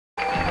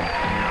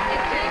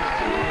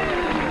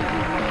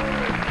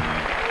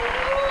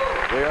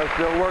are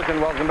still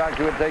working. Welcome back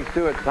to It Takes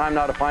Two. It's time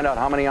now to find out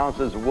how many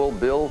ounces of wool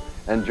Bill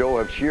and Joe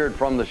have sheared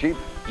from the sheep.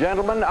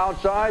 Gentlemen,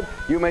 outside,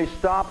 you may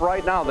stop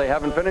right now. They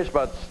haven't finished,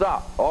 but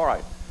stop. All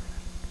right.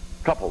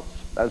 Couples,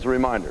 as a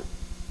reminder,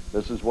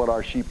 this is what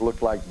our sheep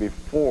looked like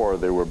before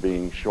they were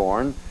being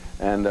shorn,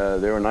 and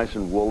they were nice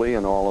and woolly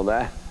and all of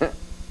that.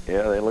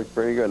 Yeah, they look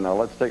pretty good. Now,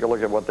 let's take a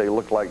look at what they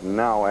look like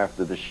now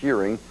after the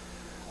shearing.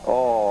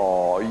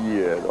 Oh,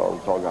 yeah,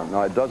 it's all gone.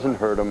 Now, it doesn't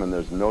hurt them, and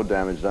there's no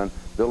damage done.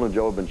 Bill and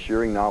Joe have been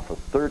shearing now for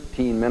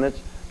 13 minutes.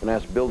 I'm going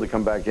to ask Bill to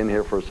come back in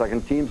here for a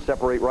second. Teams,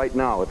 separate right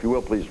now. If you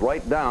will, please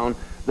write down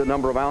the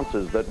number of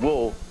ounces of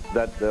wool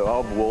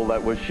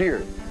that was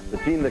sheared. The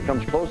team that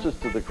comes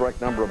closest to the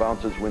correct number of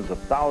ounces wins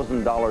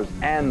 $1,000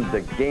 and the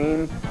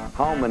game.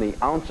 How many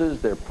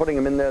ounces? They're putting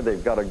them in there.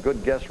 They've got a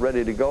good guess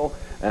ready to go.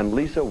 And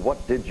Lisa,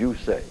 what did you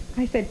say?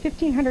 I said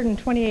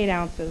 1,528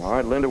 ounces. All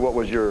right, Linda, what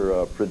was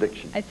your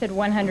prediction? I said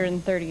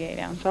 138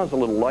 ounces. Sounds a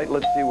little light.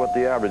 Let's see what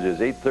the average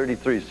is.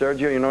 833.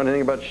 Sergio, you know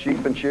anything about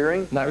sheep and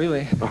shearing? Not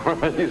really. All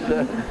right, you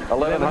said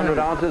 1,100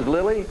 ounces.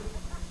 Lily?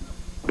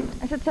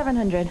 I said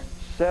 700.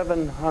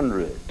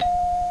 700.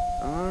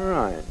 All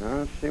right, now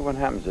let's see what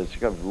happens. It's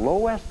got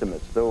low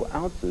estimates, though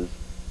ounces.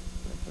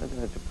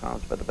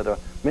 Pounds,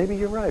 maybe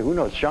you're right. Who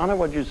knows? Shauna,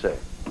 what'd you say?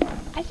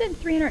 I said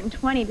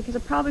 320 because I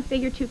probably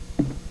figured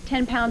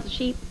 10 pounds of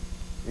sheep.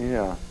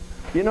 Yeah.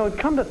 You know,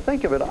 come to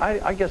think of it,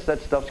 I guess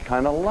that stuff's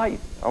kind of light.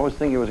 I was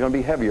thinking it was going to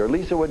be heavier.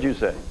 Lisa, what'd you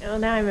say? Oh,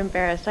 now I'm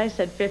embarrassed. I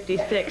said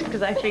 56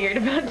 because I figured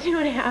about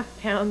 2.5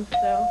 pounds,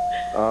 so.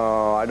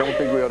 I don't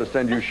think we ought to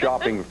send you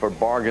shopping for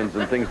bargains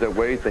and things that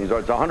weigh things.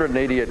 It's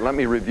 188. Let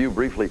me review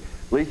briefly.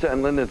 Lisa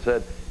and Linda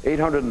said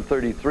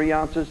 833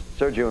 ounces.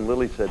 Sergio and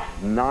Lily said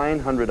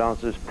 900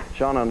 ounces.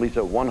 Shauna and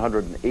Lisa,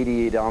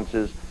 188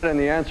 ounces. And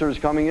the answer is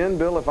coming in.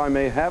 Bill, if I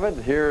may have it,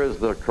 here is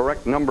the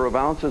correct number of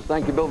ounces.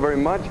 Thank you, Bill, very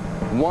much.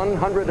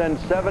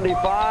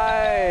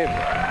 175.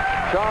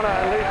 Shauna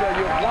and Lisa,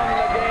 you've won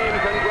the game.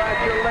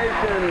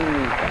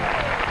 Congratulations.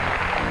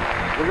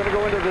 We're going to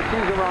go into the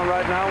teaser round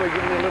right now. We're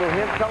giving you a little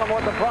hint. Tell them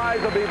what the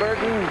prize will be,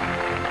 Burton.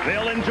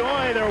 They'll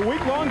enjoy their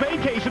week-long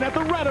vacation at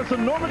the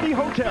Radisson Normandy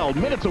Hotel,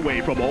 minutes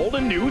away from old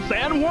and new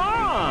San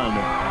Juan.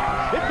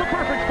 It's the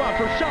perfect spot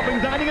for shopping,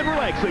 dining, and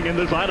relaxing in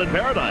this island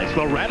paradise,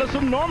 the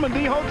Radisson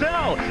Normandy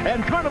Hotel.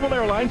 And Carnival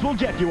Airlines will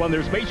jet you on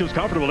their spacious,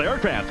 comfortable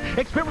aircraft.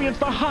 Experience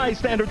the high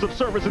standards of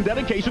service and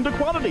dedication to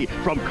quality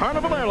from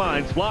Carnival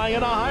Airlines, flying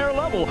at a higher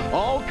level.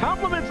 All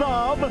compliments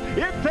of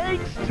It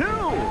Takes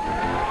Two.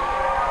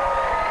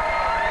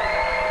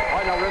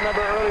 Now,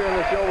 remember earlier in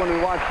the show when we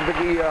watched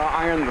Vicki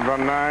iron the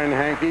 9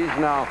 hankies?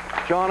 Now,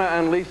 Shauna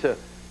and Lisa,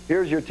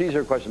 here's your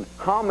teaser question.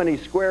 How many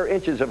square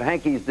inches of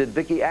hankies did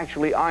Vicki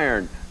actually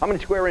iron? How many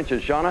square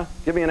inches, Shauna?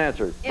 Give me an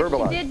answer. If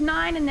Verbalize. she did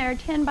 9 and they're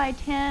 10 by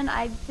 10,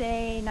 I'd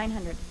say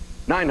 900.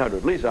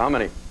 900. Lisa, how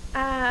many?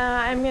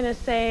 I'm going to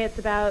say it's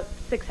about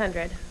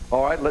 600.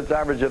 All right, let's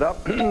average it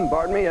up.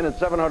 Pardon me, and it's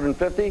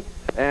 750.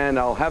 And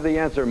I'll have the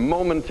answer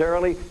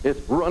momentarily. It's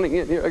running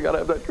in here. I got to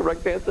have that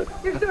correct answer.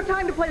 There's no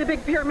time to play the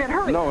big pyramid.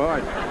 Hurry. No, all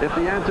right. If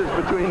the answer's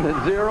between the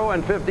 0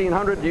 and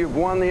 1,500, you've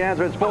won the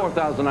answer. It's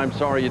 4,000. I'm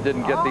sorry you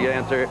didn't get the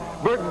answer.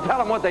 Burton, tell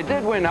them what they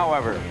did win,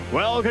 however.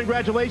 Well,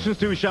 congratulations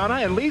to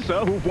Shauna and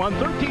Lisa, who've won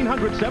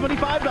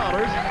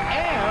 $1,375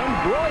 and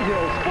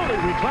Broyhill's fully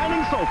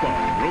reclining sofa.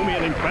 Roomy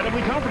and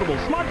incredibly comfortable.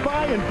 Smart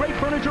buy and great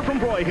furniture from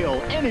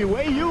Broyhill. Any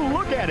way you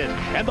look at it.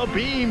 And the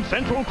Beam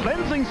Central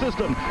Cleansing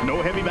System.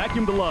 No heavy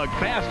vacuum to lug.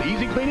 Fast,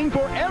 easy cleaning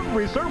for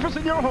every surface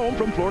in your home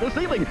from floor to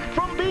ceiling.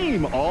 From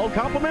Beam, all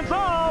compliments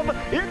of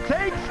It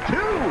Takes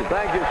Two.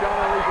 Thank you,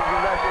 Shauna and Lisa.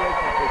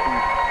 Congratulations.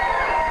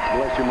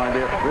 Bless you, my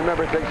dear.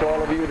 Remember, it takes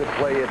all of you to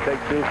play It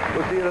Takes Two.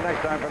 We'll see you the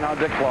next time. For now,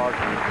 Dick Clark.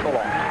 So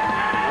long.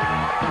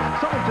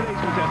 Some of today's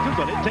contestants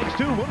on It Takes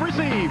Two will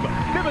receive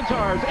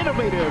Vivitar's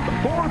innovative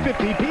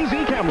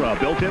 450pz camera,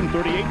 built-in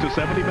 38 to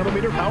 70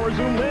 millimeter power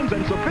zoom lens,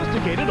 and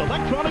sophisticated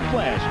electronic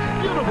flash.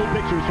 Beautiful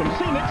pictures from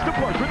scenics to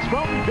portraits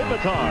from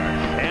Vivitar.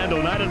 And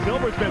Oneida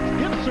Silversmith's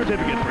gift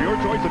certificate for your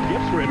choice of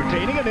gifts for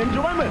entertaining and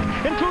enjoyment,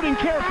 including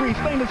carefree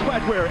stainless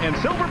flatware and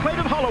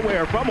silver-plated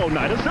hollowware from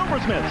Oneida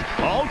Silversmiths.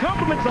 All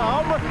compliments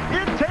of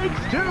It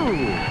Takes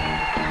Two.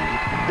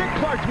 Dick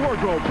Clark's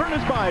Wardrobe,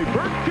 furnished by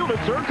Bert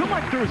Pulitzer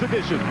Collector's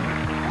Edition.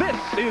 This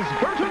is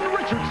Burton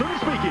Richardson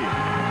speaking.